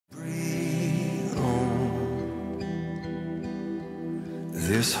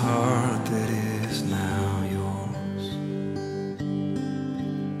this heart that is now yours.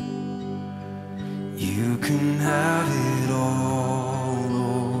 You can have it all,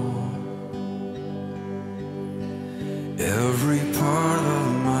 Lord. Every part of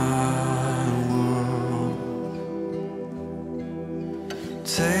my world.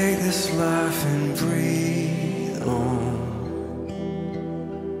 Take this life and breathe on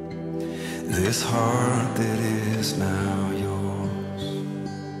this heart that is now yours.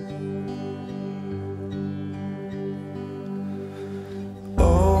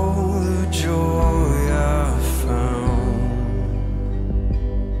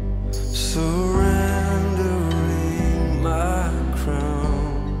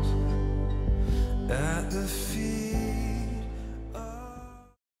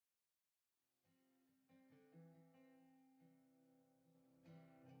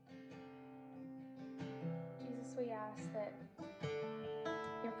 We ask that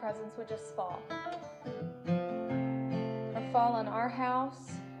your presence would just fall. Or fall on our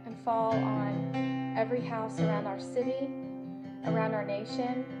house and fall on every house around our city, around our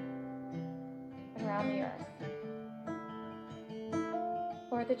nation, and around the earth.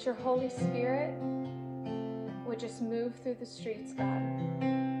 Lord, that your Holy Spirit would just move through the streets, God.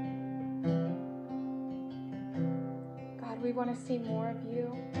 God, we want to see more of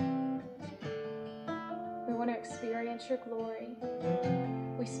you. We want to experience your glory.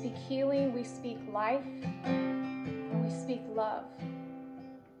 We speak healing, we speak life, and we speak love.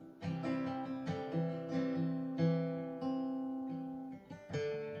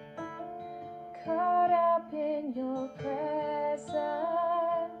 Caught up in your presence,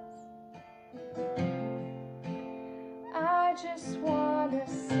 I just want to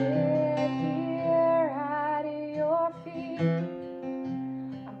sit here at your feet.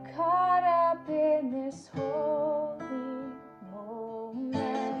 I'm caught up in this holy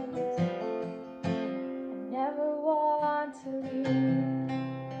moment. I never want to leave.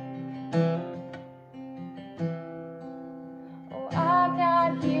 Oh, I'm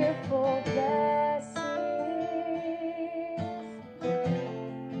not here for blessings.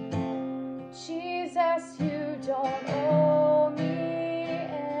 Jesus, you don't owe me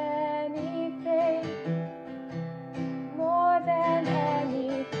anything more than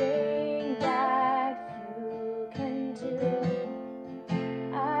anything that you can do.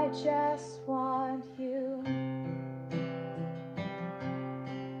 I just want you.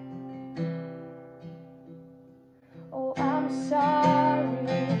 Oh, I'm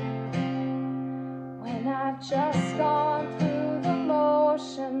sorry when I've just gone through the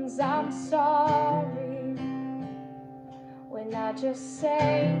motions. I'm sorry when I just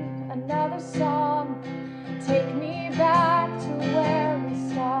sang another song. Take me back to where we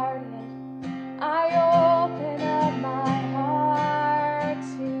started. I open up my heart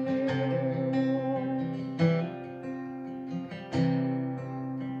to you.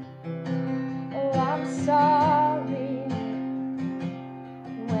 Oh, I'm sorry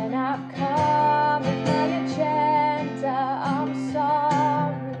when I've come with my agenda. I'm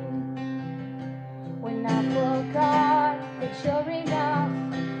sorry when I forgot that you're enough.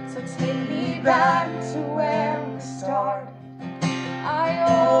 So take me back to where we started. I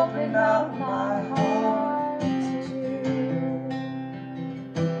open up my heart to you.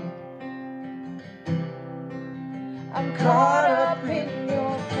 I'm caught up in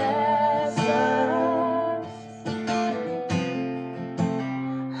your presence.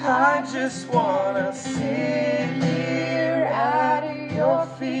 I just want to sit here at your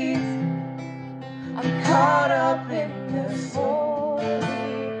feet. I'm caught up in this holy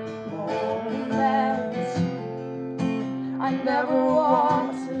moment. I never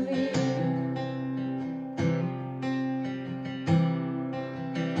want to leave.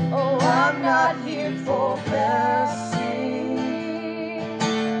 Oh, I'm not here for blessings.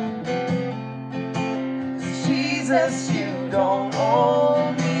 Jesus, you don't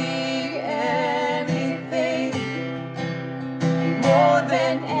owe me anything more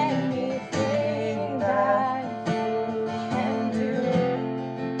than anything that you can do.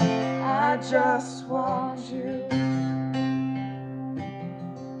 I just want you.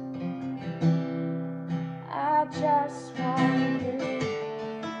 I just want you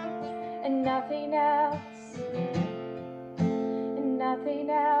and nothing else, and nothing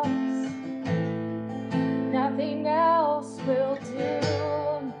else, nothing else will do.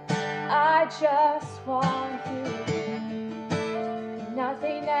 I just want you and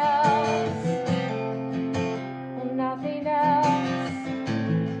nothing else, and nothing else,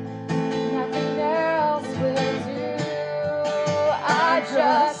 nothing else will do. I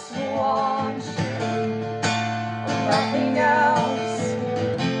just want you. Nothing else,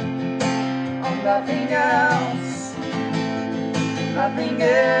 nothing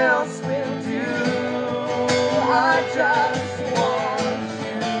else will do. I just want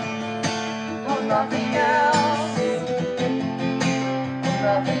you. Oh, nothing else. Oh,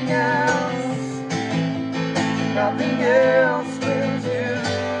 nothing else. Nothing else will do.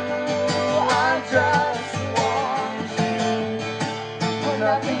 I just want you. Oh,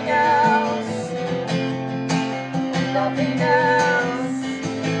 nothing else. Nothing else.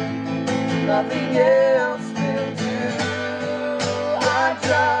 Nothing else will do. I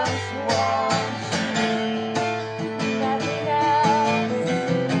just want you. Nothing else.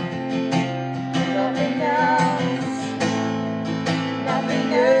 Nothing else.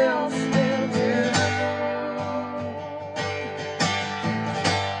 Nothing else will do.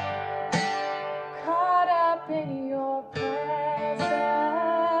 Caught up in your presence,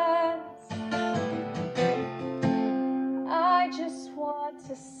 I just want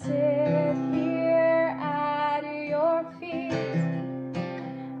to sit here at your feet.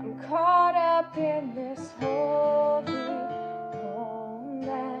 I'm caught up in this holy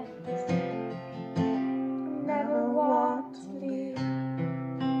moment. Never want to leave.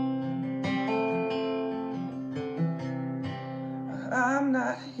 I'm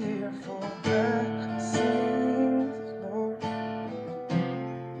not here for blessings, Lord.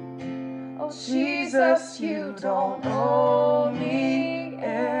 Oh, Jesus, you don't owe me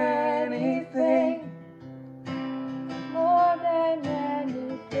anything. more than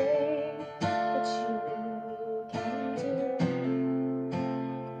anything that you can do.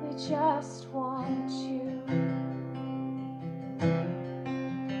 We just want you.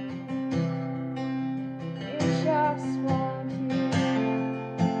 We just want you.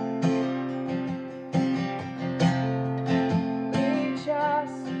 We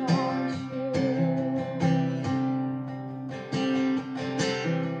just want you.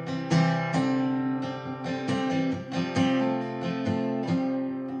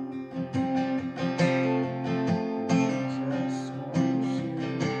 Just want you.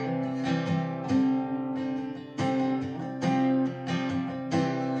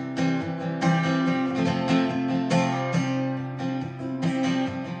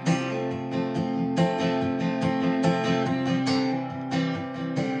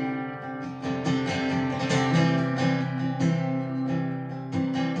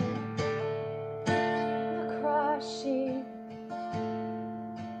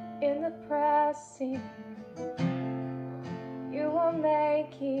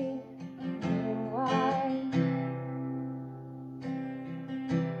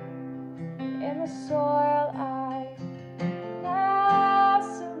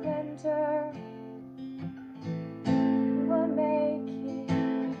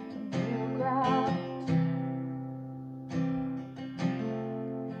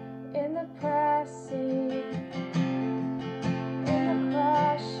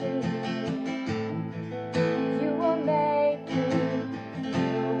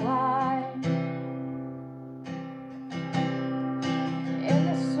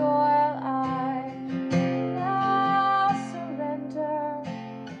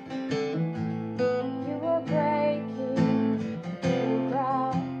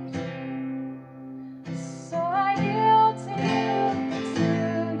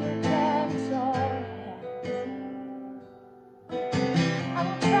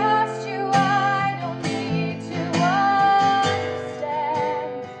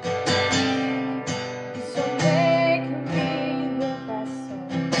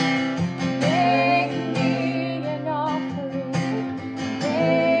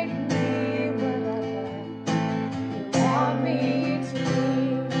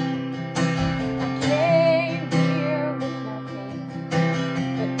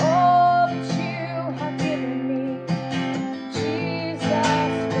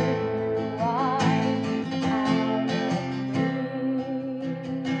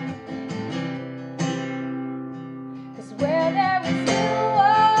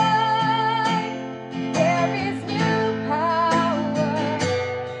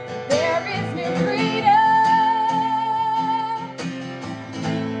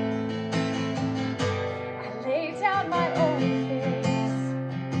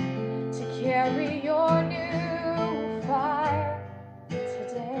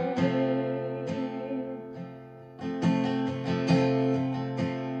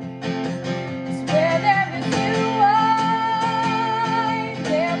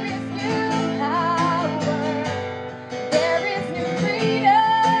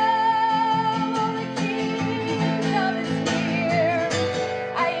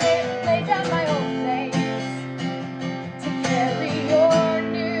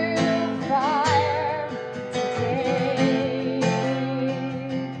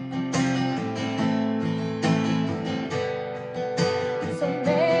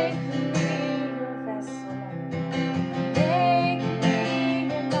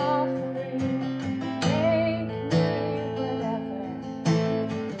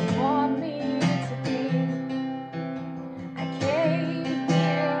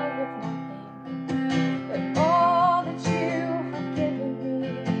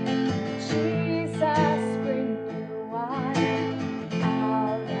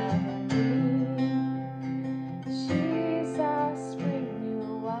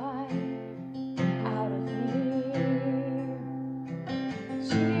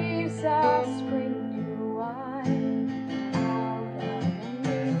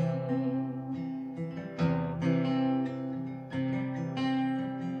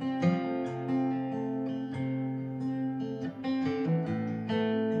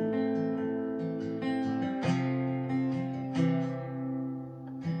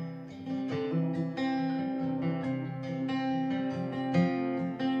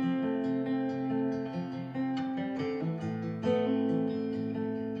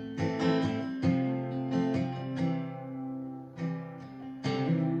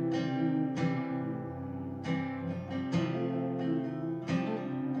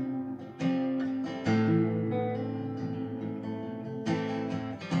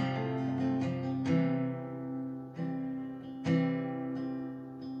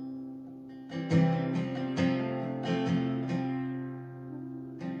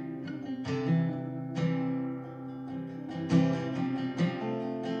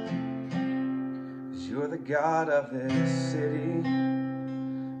 God of this city.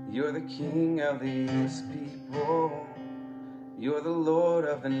 You're the King of these people. You're the Lord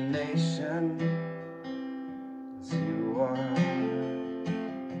of the nation. Yes, you are.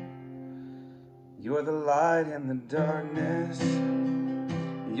 You're the light in the darkness.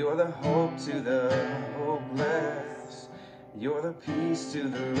 You're the hope to the hopeless. You're the peace to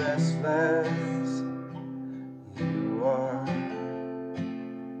the restless. You are.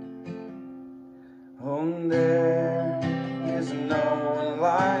 Oh, there is no one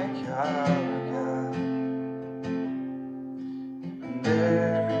like our God.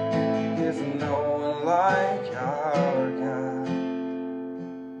 There is no one like our God.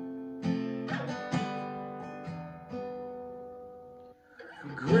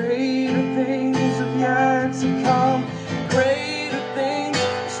 Greater things have yet to come. Greater things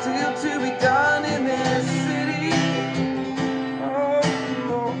still to be done in this city. Oh,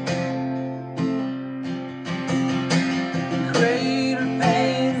 Lord. Greater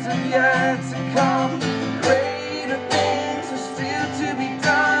things have yet to come. Greater things are still to be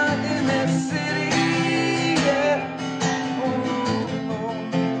done in this city. Yeah. Oh, Lord.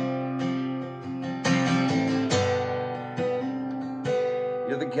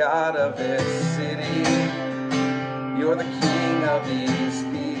 You're the God of this city. You're the King of these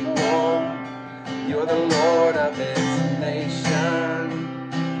people. You're the Lord of this nation.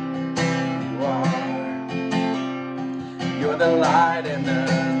 You are. You're the light in the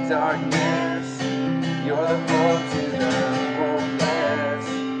darkness. You're the hope to the hopeless.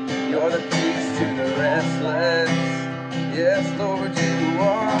 You're the peace to the restless. Yes, Lord, you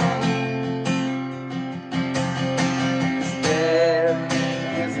are. There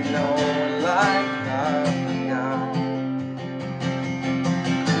is no one like our God.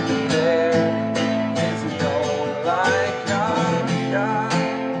 There is no one like our God.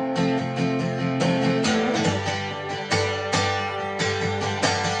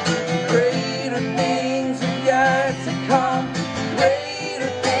 Greater things have yet to come.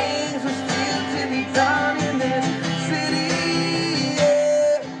 Greater things are still to be done in this city.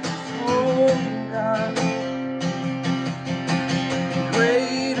 Yes, oh God.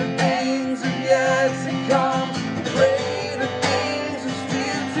 Greater things have yet to come. Greater things are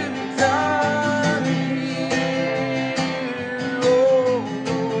still to be done here. Oh,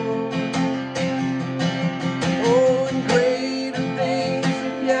 Lord. Oh, and greater things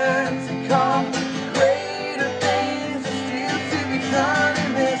have yet to come. Greater things are still to be done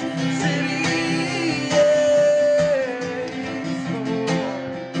in this city. Yes, Lord.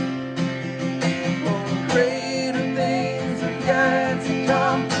 Oh, greater things have yet to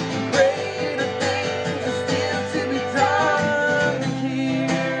come. Greater things are still to be done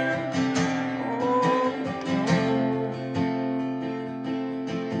here. Oh,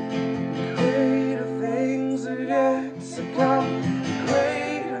 greater things are yet to come.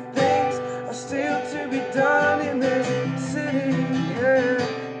 Greater things are still to be done in this city. Yeah,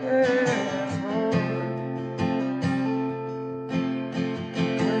 yes, Lord.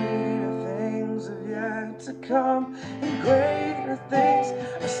 Greater things have yet to come, and greater things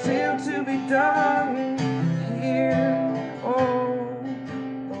are still to be done here. Oh,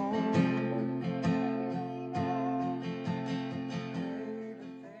 Lord. Greater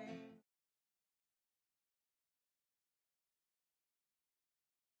things.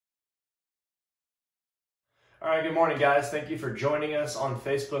 All right, good morning, guys. Thank you for joining us on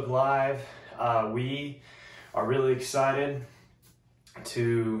Facebook Live. We are really excited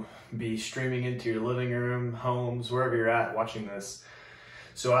to be streaming into your living room, homes, wherever you're at watching this.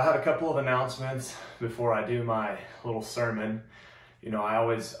 So I have a couple of announcements before I do my little sermon. You know, I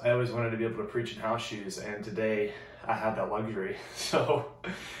always wanted to be able to preach in house shoes, and today I have that luxury. So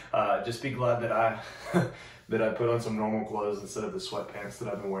just be glad that I that I put on some normal clothes instead of the sweatpants that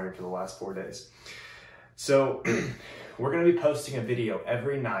I've been wearing for the last 4 days. So we're going to be posting a video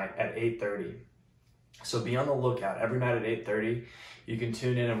every night at 8:30. So be on the lookout. Every night at 8:30, you can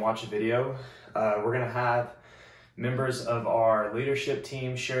tune in and watch a video. We're going to have members of our leadership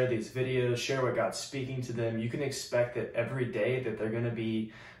team share these videos, share what God's speaking to them. You can expect that every day that they're going to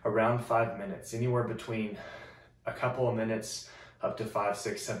be around 5 minutes, anywhere between a couple of minutes up to 5,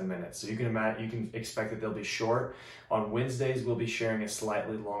 6, 7 minutes. So you can expect that they'll be short. On Wednesdays, we'll be sharing a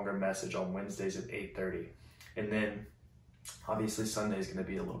slightly longer message on Wednesdays at 8:30. And then obviously Sunday is going to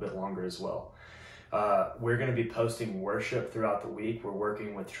be a little bit longer as well. We're going to be posting worship throughout the week. We're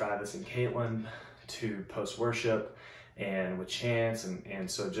working with Travis and Kaitlyn to post worship and with Chance.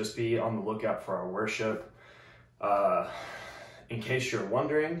 And so just be on the lookout for our worship. In case you're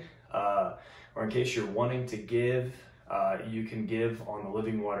wondering, or in case you're wanting to give, you can give on the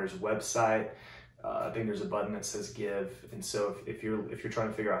Living Waters website. I think there's a button that says give, and so if you're trying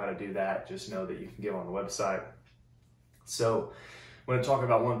to figure out how to do that, just know that you can give on the website. So I want to talk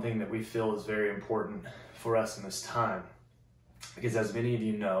about one thing that we feel is very important for us in this time, because as many of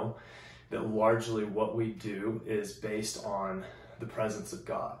you know, that largely what we do is based on the presence of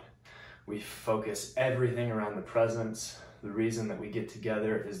God. We focus everything around the presence. The reason that we get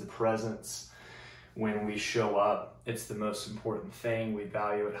together is the presence. When we show up, it's the most important thing. We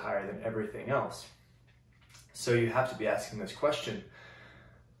value it higher than everything else. So you have to be asking this question,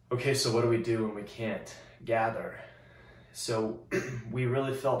 okay, so what do we do when we can't gather? So we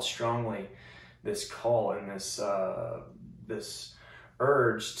really felt strongly this call and this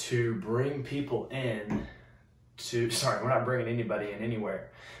urge to bring people in to, sorry, we're not bringing anybody in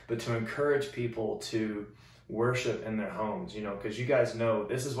anywhere, but to encourage people to worship in their homes, you know, because you guys know,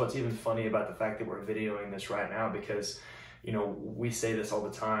 this is what's even funny about the fact that we're videoing this right now, because, you know, we say this all the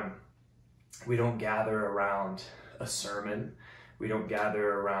time. We don't gather around a sermon. We don't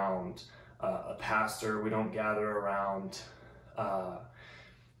gather around a pastor. We don't gather around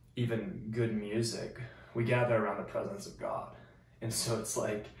even good music. We gather around the presence of God. And so it's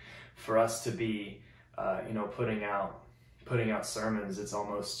like, for us to be, you know, putting out sermons, it's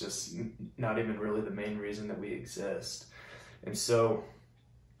almost just not even really the main reason that we exist. And so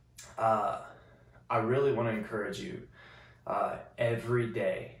I really want to encourage you every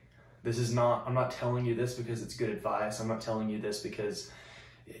day. I'm not telling you this because it's good advice. I'm not telling you this because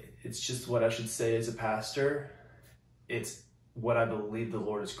it's just what I should say as a pastor. It's what I believe the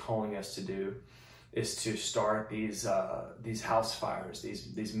Lord is calling us to do, is to start these house fires,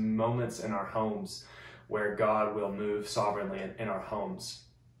 these moments in our homes where God will move sovereignly in our homes.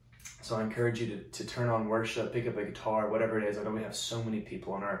 So I encourage you to turn on worship, pick up a guitar, whatever it is. I know we have so many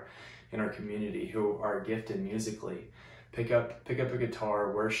people in our community who are gifted musically. Pick up a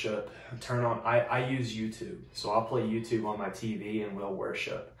guitar, worship, turn on, I use YouTube. So I'll play YouTube on my TV and we'll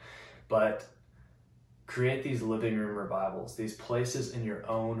worship. But create these living room revivals, these places in your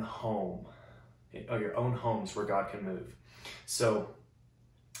own home, or your own homes where God can move. So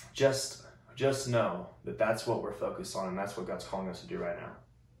just know that that's what we're focused on, and that's what God's calling us to do right now.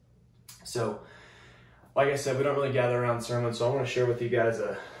 So, like I said, we don't really gather around sermons, so I want to share with you guys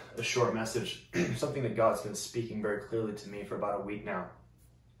a short message, something that God's been speaking very clearly to me for about a week now.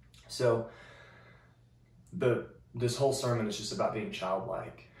 So, this whole sermon is just about being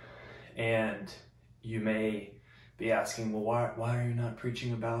childlike. And you may be asking, well, why are you not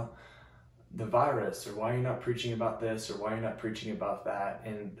preaching about the virus, or why are you not preaching about this, or why are you not preaching about that?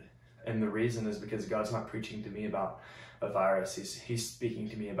 And the reason is because God's not preaching to me about a virus. He's speaking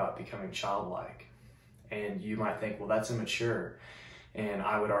to me about becoming childlike. And you might think, well, that's immature. And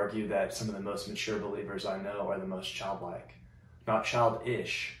I would argue that some of the most mature believers I know are the most childlike. Not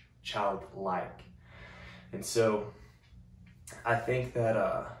childish, childlike. And so I think that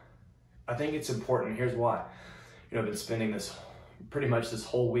I think it's important. Here's why. You know, I've been spending pretty much this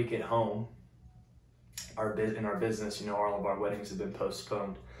whole week at home. In our business, you know, all of our weddings have been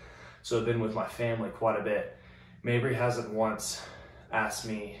postponed. So I've been with my family quite a bit. Mabry hasn't once asked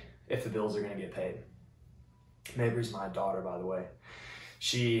me if the bills are going to get paid. Mabry's my daughter, by the way.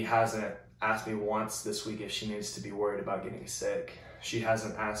 She hasn't asked me once this week if she needs to be worried about getting sick. She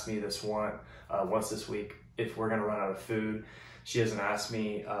hasn't asked me once this week if we're going to run out of food. She hasn't asked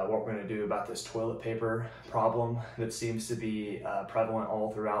me what we're going to do about this toilet paper problem that seems to be prevalent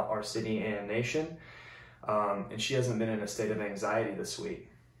all throughout our city and nation. And she hasn't been in a state of anxiety this week.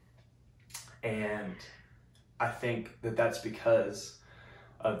 And I think that that's because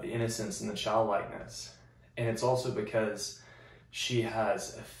of the innocence and the childlikeness. And it's also because she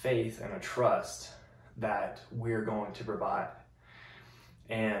has a faith and a trust that we're going to provide.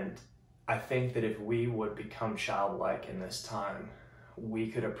 And I think that if we would become childlike in this time,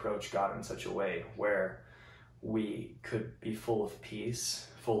 we could approach God in such a way where we could be full of peace,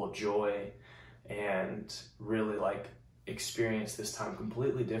 full of joy, and really experience this time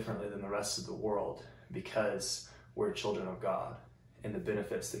completely differently than the rest of the world, because we're children of God and the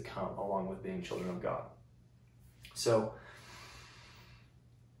benefits that come along with being children of God. So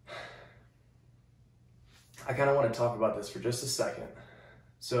I kind of want to talk about this for just a second.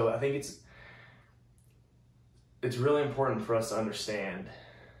 So I think it's really important for us to understand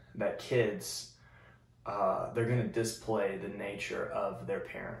that kids, they're going to display the nature of their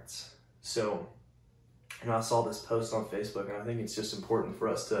parents. So, I saw this post on Facebook, and I think it's just important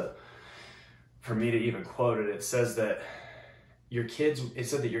for me to even quote it. It says that your kids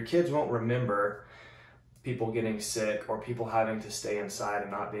won't remember people getting sick or people having to stay inside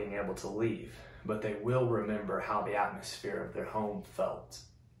and not being able to leave, but they will remember how the atmosphere of their home felt.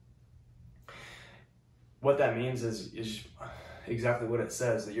 what that means is exactly what it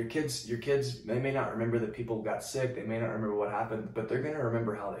says, that your kids, they may not remember that people got sick, they may not remember what happened, but they're going to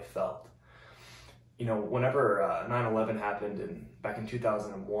remember how they felt. You know, whenever 9/11 happened back in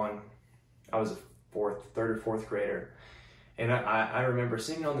 2001, I was a third or fourth grader, and I remember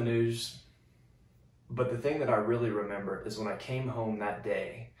seeing it on the news, but the thing that I really remember is when I came home that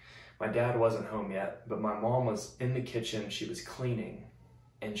day. My dad wasn't home yet, but my mom was in the kitchen, she was cleaning,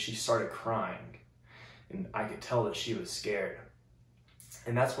 and she started crying, and I could tell that she was scared.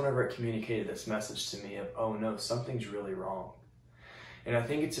 And that's whenever it communicated this message to me of, oh no, something's really wrong. And I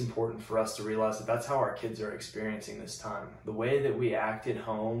think it's important for us to realize that that's how our kids are experiencing this time. The way that we act at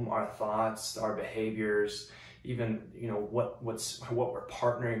home, our thoughts, our behaviors, even, you know, what we're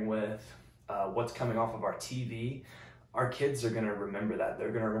partnering with, what's coming off of our TV, our kids are going to remember that. They're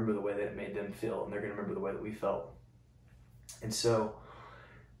going to remember the way that it made them feel, and they're going to remember the way that we felt. And so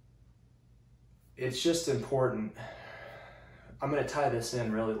it's just important. I'm going to tie this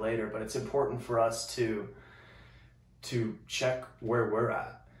in really later, but it's important for us to check where we're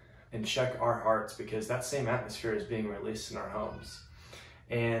at and check our hearts, because that same atmosphere is being released in our homes.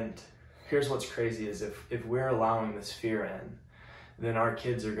 And here's what's crazy is if we're allowing this fear in, then our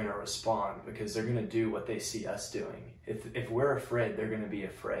kids are going to respond, because they're going to do what they see us doing. If we're afraid, they're going to be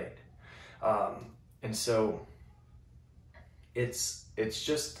afraid. And so it's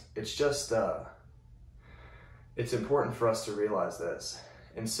important for us to realize this.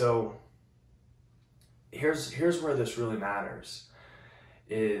 And so here's where this really matters,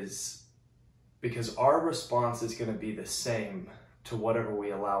 is because our response is going to be the same to whatever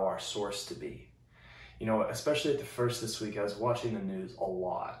we allow our source to be. You know, especially at the first this week, I was watching the news a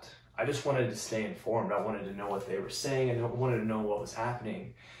lot. I just wanted to stay informed. I wanted to know what they were saying, and I wanted to know what was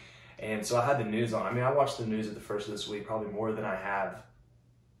happening. And so I had the news on. I mean, I watched the news at the first of this week probably more than I have,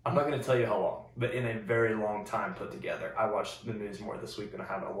 I'm not going to tell you how long, but in a very long time put together. I watched the news more this week than I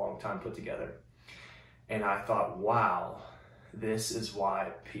have in a long time put together. And I thought, wow, this is why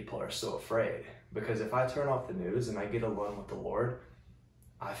people are so afraid. Because if I turn off the news and I get alone with the Lord,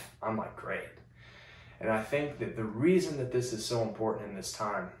 I'm like, great. And I think that the reason that this is so important in this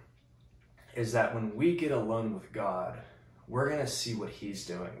time is that when we get alone with God, we're going to see what He's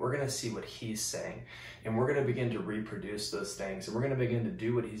doing. We're going to see what He's saying. And we're going to begin to reproduce those things. And we're going to begin to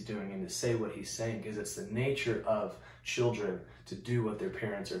do what He's doing and to say what He's saying, because it's the nature of children to do what their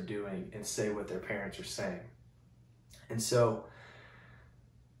parents are doing and say what their parents are saying. And so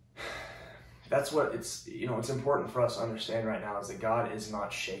that's what it's important for us to understand right now, is that God is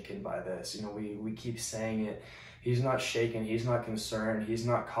not shaken by this. You know, we keep saying it. He's not shaken. He's not concerned. He's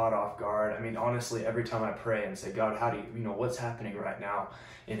not caught off guard. I mean, honestly, every time I pray and say, God, how do you know, what's happening right now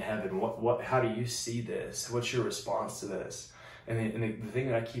in heaven? How do you see this? What's your response to this? And the thing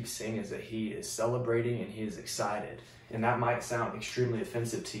that I keep saying is that He is celebrating and He is excited. And that might sound extremely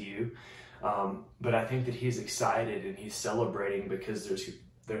offensive to you, but I think that He's excited and He's celebrating because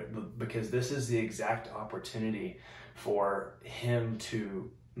this is the exact opportunity for Him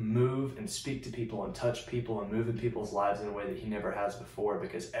to move and speak to people and touch people and move in people's lives in a way that He never has before,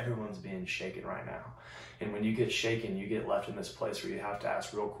 because everyone's being shaken right now. And when you get shaken, you get left in this place where you have to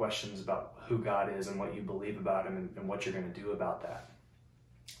ask real questions about who God is and what you believe about Him and what you're going to do about that.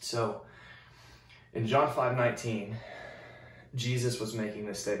 So in John 5:19, Jesus was making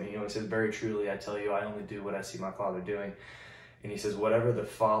this statement. You know, He said, very truly, I tell you, I only do what I see my Father doing. And He says, whatever the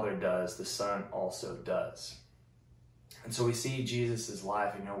Father does, the Son also does. And so we see Jesus'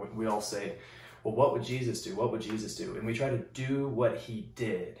 life, you know, we all say, well, what would Jesus do? What would Jesus do? And we try to do what He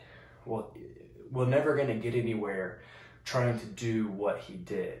did. Well, we're never going to get anywhere trying to do what He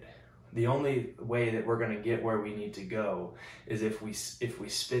did. The only way that we're going to get where we need to go is if we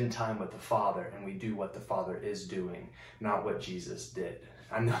spend time with the Father and we do what the Father is doing, not what Jesus did.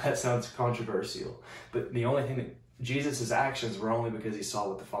 I know that sounds controversial, but the only thing that Jesus' actions were only because He saw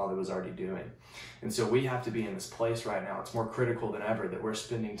what the Father was already doing. And so we have to be in this place right now. It's more critical than ever that we're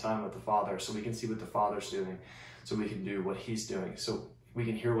spending time with the Father so we can see what the Father's doing, so we can do what He's doing, so we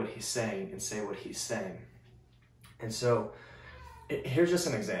can hear what He's saying and say what He's saying. And so here's just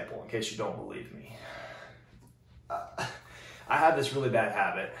an example in case you don't believe me. I have this really bad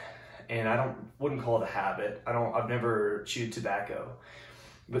habit, and I wouldn't call it a habit. I've never chewed tobacco,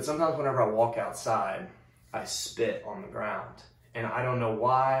 but sometimes whenever I walk outside, I spit on the ground, and I don't know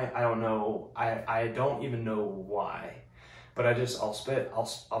why. I don't even know why, but I'll spit. I'll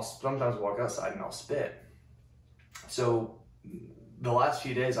sometimes walk outside and I'll spit. So the last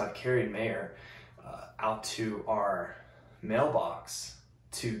few days I've carried Mayor out to our mailbox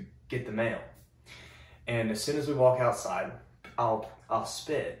to get the mail, and as soon as we walk outside, I'll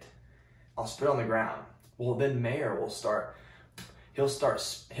spit on the ground. Well, then Mayer will start, he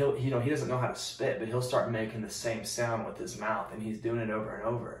doesn't know how to spit, but he'll start making the same sound with his mouth, and he's doing it over and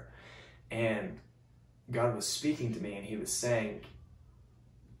over. And God was speaking to me, and he was saying,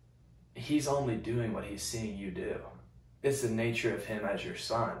 he's only doing what he's seeing you do. It's the nature of him as your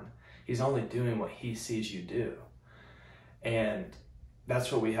son. He's only doing what he sees you do. And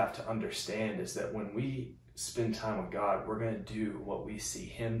that's what we have to understand, is that when we spend time with God, we're going to do what we see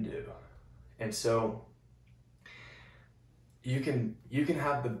him do. And so you can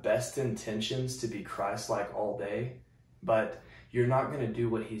have the best intentions to be Christ-like all day, but you're not going to do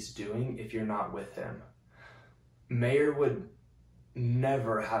what he's doing if you're not with him. Mayer would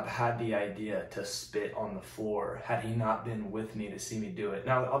never have had the idea to spit on the floor had he not been with me to see me do it.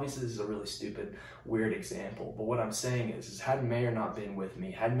 Now, obviously, this is a really stupid, weird example, but what I'm saying is had Mayer not been with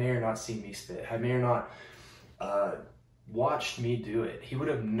me, had Mayer not seen me spit, had Mayer not watched me do it, he would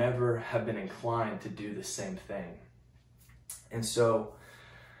have never have been inclined to do the same thing. And so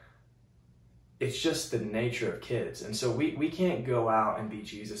it's just the nature of kids. And so we can't go out and be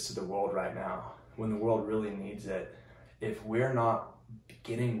Jesus to the world right now when the world really needs it if we're not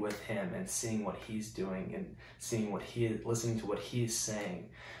getting with him and seeing what he's doing and seeing what he is, listening to what he's saying.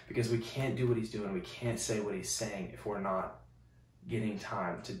 Because we can't do what he's doing, we can't say what he's saying if we're not getting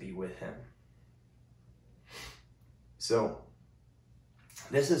time to be with him. So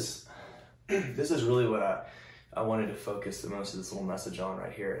this is really what I wanted to focus the most of this little message on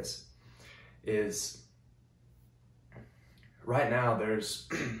right here is right now there's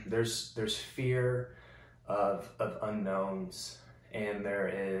fear of unknowns, and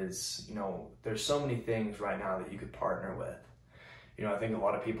there's so many things right now that you could partner with. I think a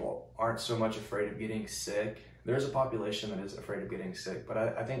lot of people aren't so much afraid of getting sick. There's a population that is afraid of getting sick, but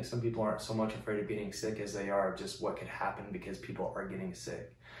I think some people aren't so much afraid of getting sick as they are just what could happen because people are getting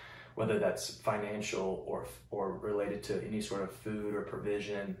sick, whether that's financial or related to any sort of food or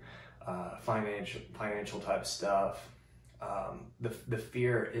provision, financial type stuff. The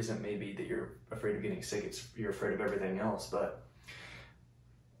fear isn't maybe that you're afraid of getting sick, you're afraid of everything else. But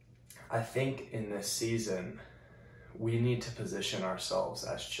I think in this season, we need to position ourselves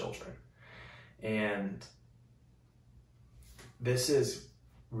as children. And this is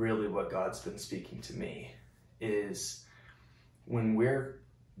really what God's been speaking to me, is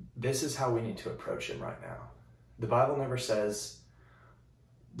this is how we need to approach him right now. The Bible never says,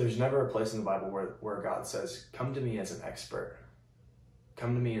 there's never a place in the Bible where God says, come to me as an expert.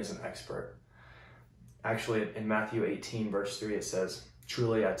 Come to me as an expert. Actually, in Matthew 18, verse 3, it says,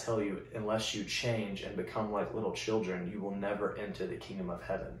 truly I tell you, unless you change and become like little children, you will never enter the kingdom of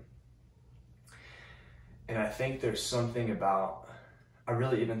heaven. And I think there's something about, I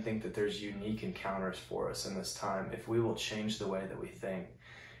really even think that there's unique encounters for us in this time if we will change the way that we think.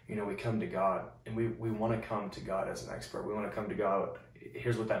 We come to God, and we want to come to God as an expert. We want to come to God.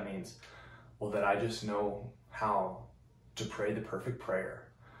 Here's what that means. Well, that I just know how to pray the perfect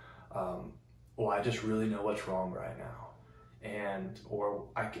prayer. I just really know what's wrong right now. Or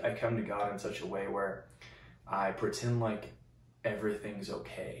I come to God in such a way where I pretend like everything's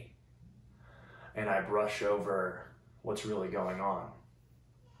okay, and I brush over what's really going on.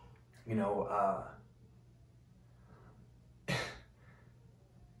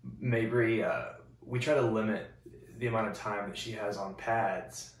 Maybe we try to limit the amount of time that she has on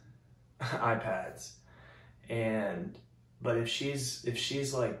iPads, but if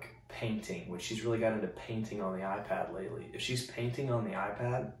she's like painting, which she's really got into painting on the iPad lately, if she's painting on the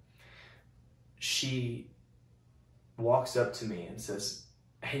iPad, she walks up to me and says,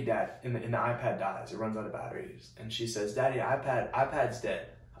 hey Dad, and the iPad dies, it runs out of batteries, and she says, Daddy, iPad's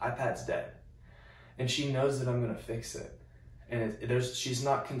dead. And she knows that I'm gonna fix it. And she's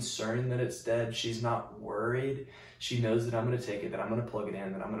not concerned that it's dead. She's not worried. She knows that I'm going to take it, that I'm going to plug it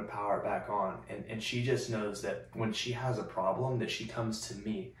in, that I'm going to power it back on. And she just knows that when she has a problem, that she comes to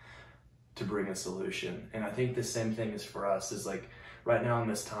me to bring a solution. And I think the same thing is for us, is like right now in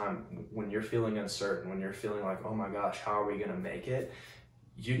this time, when you're feeling uncertain, when you're feeling like, oh my gosh, how are we going to make it?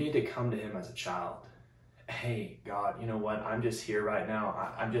 You need to come to him as a child. Hey, God, you know what? I'm just here right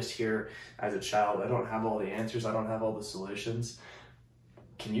now. I'm just here as a child. I don't have all the answers. I don't have all the solutions.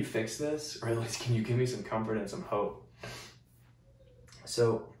 Can you fix this? Or at least can you give me some comfort and some hope?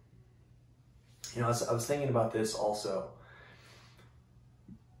 So, I was thinking about this also.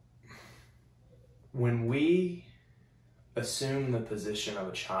 When we assume the position of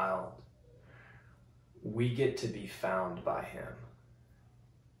a child, we get to be found by him.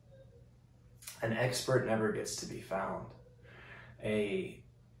 An expert never gets to be found. A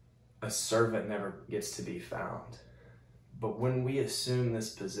servant never gets to be found. But when we assume this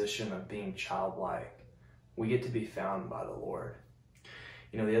position of being childlike, We get to be found by the Lord.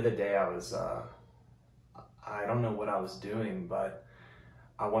 You know, the other day I don't know what I was doing, but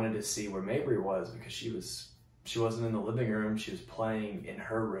I wanted to see where Mabry was, because she wasn't in the living room. She was playing in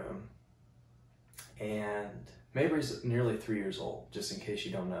her room. And Mabry's nearly 3 years old, just in case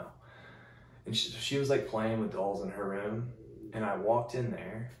you don't know. And she was like playing with dolls in her room. And I walked in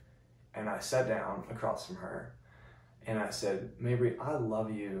there and I sat down across from her and I said, Mabry, I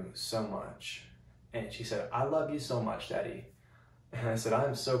love you so much. And she said, I love you so much, Daddy. And I said, I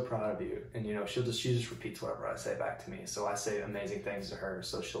am so proud of you. And you know, she just repeats whatever I say back to me. So I say amazing things to her,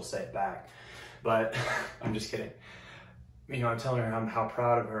 so she'll say it back. But I'm just kidding. You know, I'm telling her how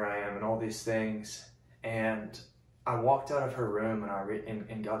proud of her I am and all these things. And I walked out of her room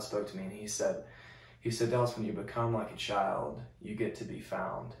and God spoke to me, and he said, Dallas, when you become like a child, you get to be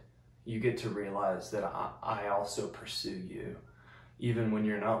found. You get to realize that I also pursue you. Even when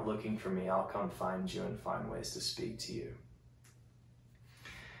you're not looking for me, I'll come find you and find ways to speak to you.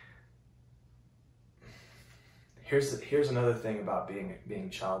 Here's another thing about being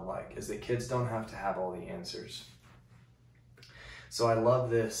childlike, is that kids don't have to have all the answers. So I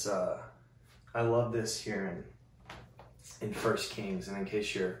love this here in 1 Kings, and in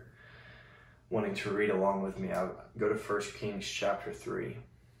case you're wanting to read along with me, I'll go to 1 Kings chapter 3.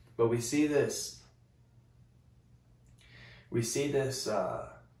 But we see this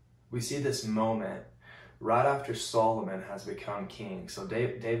moment right after Solomon has become king. So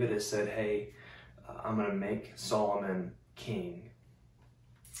David has said, hey, I'm going to make Solomon king.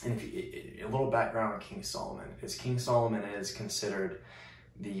 And a little background on King Solomon is King Solomon is considered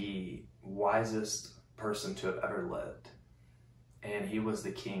the wisest person to have ever lived. And he was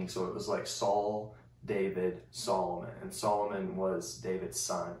the king, so it was like Saul, David, Solomon, and Solomon was David's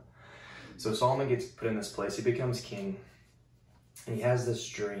son. So Solomon gets put in this place, he becomes king, and he has this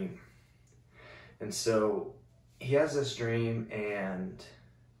dream. And so he has this dream, and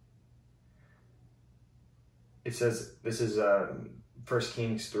it says, this is 1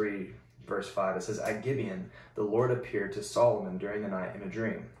 Kings 3, verse 5, it says, at Gibeon, the Lord appeared to Solomon during the night in a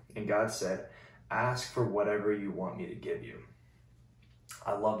dream, and God said, ask for whatever you want me to give you.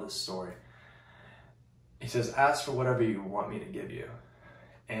 I love this story. He says, ask for whatever you want me to give you.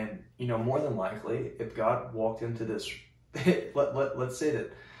 And, you know, more than likely, if God walked into this, let's say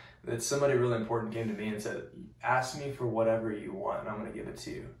that somebody really important came to me and said, ask me for whatever you want and I'm going to give it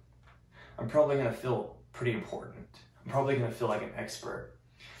to you. I'm probably going to feel pretty important. I'm probably going to feel like an expert.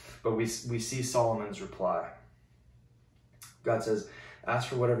 But we see Solomon's reply. God says, ask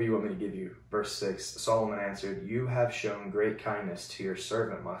for whatever you want me to give you. Verse 6, Solomon answered, you have shown great kindness to your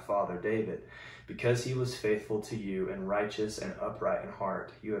servant, my father David. Because he was faithful to you and righteous and upright in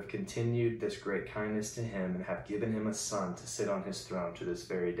heart, you have continued this great kindness to him and have given him a son to sit on his throne to this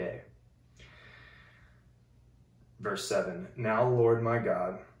very day. Verse 7, now, Lord my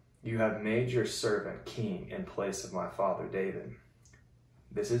God, you have made your servant king in place of my father David.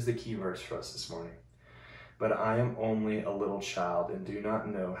 This is the key verse for us this morning. But I am only a little child and do not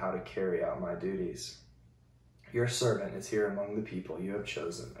know how to carry out my duties. Your servant is here among the people you have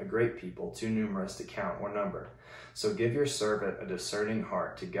chosen, a great people, too numerous to count or number. So give your servant a discerning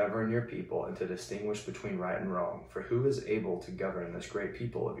heart to govern your people and to distinguish between right and wrong. For who is able to govern this great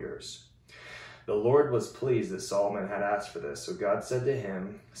people of yours? The Lord was pleased that Solomon had asked for this. So God said to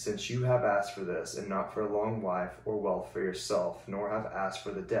him, since you have asked for this, and not for a long life or wealth for yourself, nor have asked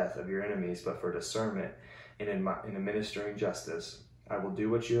for the death of your enemies, but for discernment and in administering justice, I will do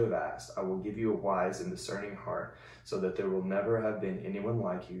what you have asked. I will give you a wise and discerning heart, so that there will never have been anyone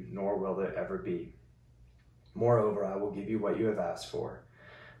like you, nor will there ever be. Moreover, I will give you what you have asked for.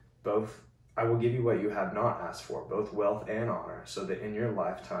 I will give you what you have not asked for, both wealth and honor, so that in your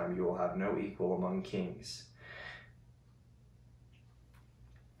lifetime you will have no equal among kings.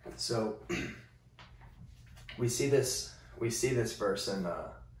 So we see this verse, and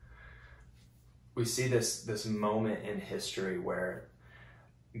we see this moment in history where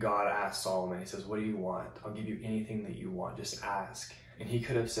God asked Solomon, he says, what do you want? I'll give you anything that you want, just ask. And he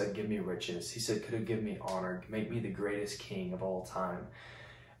could have said, give me riches. He said, could have given me honor, make me the greatest king of all time.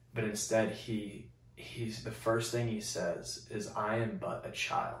 But instead, he's the first thing he says is, I am but a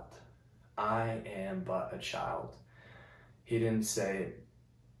child. I am but a child. He didn't say,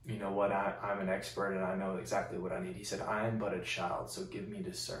 you know what, I'm an expert and I know exactly what I need. He said, I am but a child, so give me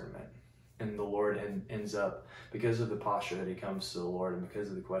discernment. And the Lord ends up, because of the posture that he comes to the Lord and because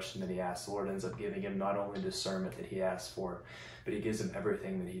of the question that he asks, the Lord ends up giving him not only discernment that he asked for, but he gives him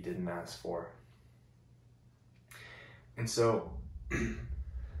everything that he didn't ask for. And so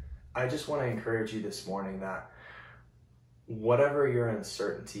I just want to encourage you this morning that whatever your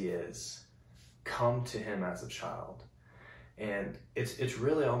uncertainty is, come to him as a child. And it's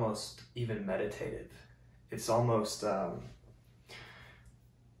really almost even meditative. It's almost, I'll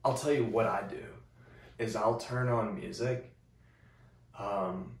tell you what I do, is I'll turn on music,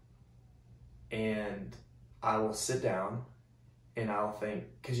 and I will sit down and I'll think,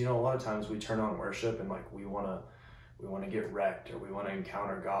 because a lot of times we turn on worship and like we want to get wrecked, or we want to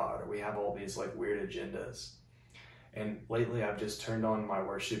encounter God, or we have all these like weird agendas. And lately I've just turned on my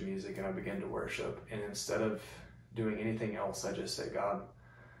worship music and I begin to worship. And instead of doing anything else, I just say, God,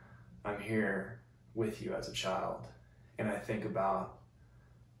 I'm here with you as a child. And I think about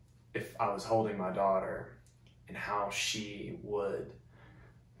if I was holding my daughter and how she would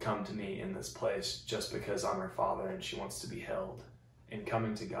come to me in this place just because I'm her father and she wants to be held, and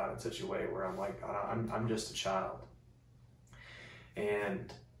coming to God in such a way where I'm like, God, I'm just a child.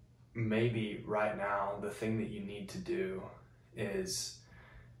 And maybe right now, the thing that you need to do is,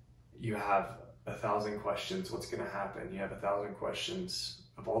 you have 1,000 questions, what's going to happen? You have 1,000 questions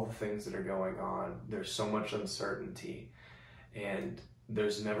of all the things that are going on. There's so much uncertainty, and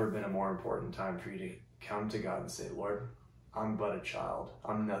there's never been a more important time for you to come to God and say, Lord, I'm but a child.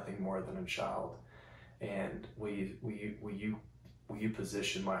 I'm nothing more than a child. And will you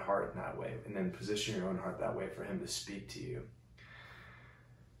position my heart in that way, and then position your own heart that way for him to speak to you.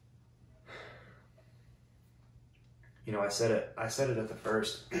 I said it at the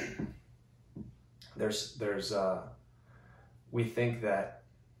first. We think that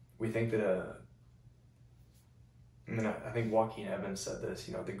I think Joaquin Evans said this,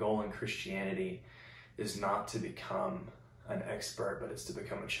 the goal in Christianity is not to become an expert, but it's to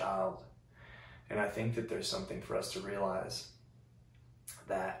become a child. And I think that there's something for us to realize,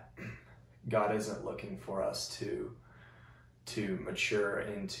 that God isn't looking for us to mature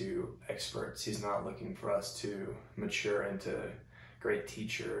into experts. He's not looking for us to mature into great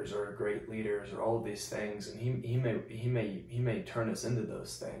teachers or great leaders or all of these things. And he may turn us into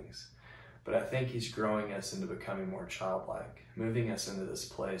those things. But I think he's growing us into becoming more childlike, moving us into this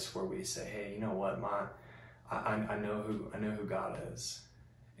place where we say, hey, you know what, I know who God is.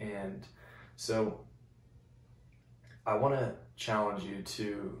 And so I want to challenge you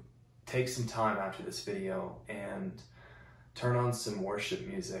to take some time after this video and turn on some worship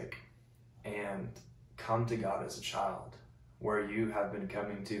music and come to God as a child, where you have been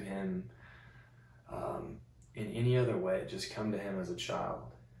coming to him in any other way. Just come to him as a child.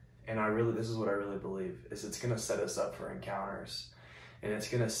 And this is what I really believe, is it's going to set us up for encounters, and it's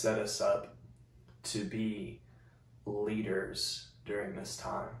going to set us up to be leaders during this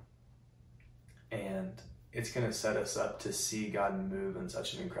time. And it's going to set us up to see God move in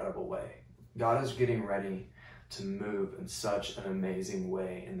such an incredible way. God is getting ready to move in such an amazing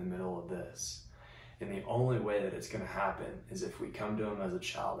way in the middle of this. And the only way that it's going to happen is if we come to him as a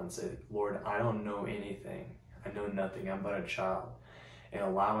child and say, Lord, I don't know anything. I know nothing. I'm but a child. And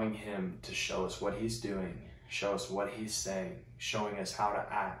allowing him to show us what he's doing, show us what he's saying, showing us how to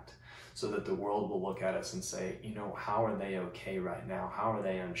act, so that the world will look at us and say, how are they okay right now? How are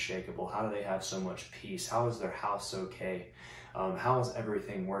they unshakable? How do they have so much peace? How is their house okay? How is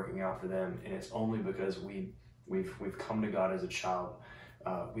everything working out for them? And it's only because we've come to God as a child.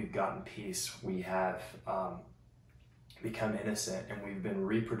 We've gotten peace. We have become innocent, and we've been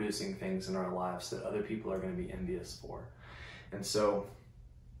reproducing things in our lives that other people are going to be envious for. And so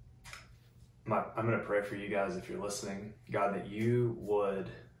I'm going to pray for you guys, if you're listening, God, that you would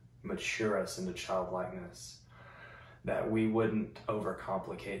mature us into childlikeness, that we wouldn't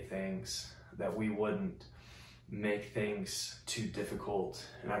overcomplicate things, that we wouldn't make things too difficult.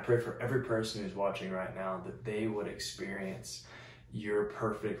 And I pray for every person who's watching right now, that they would experience your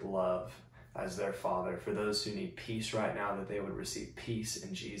perfect love as their Father. For those who need peace right now, that they would receive peace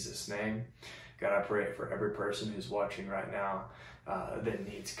in Jesus' name. God, I pray for every person who's watching right now that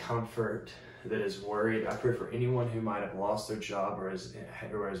needs comfort, that is worried. I pray for anyone who might have lost their job or is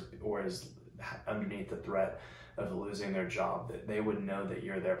underneath the threat of losing their job, that they would know that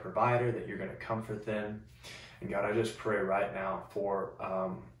you're their provider, that you're going to comfort them. And God, I just pray right now for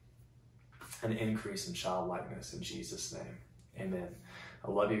an increase in childlikeness in Jesus' name. Amen.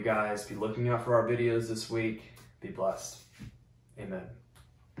 I love you guys. Be looking out for our videos this week. Be blessed. Amen.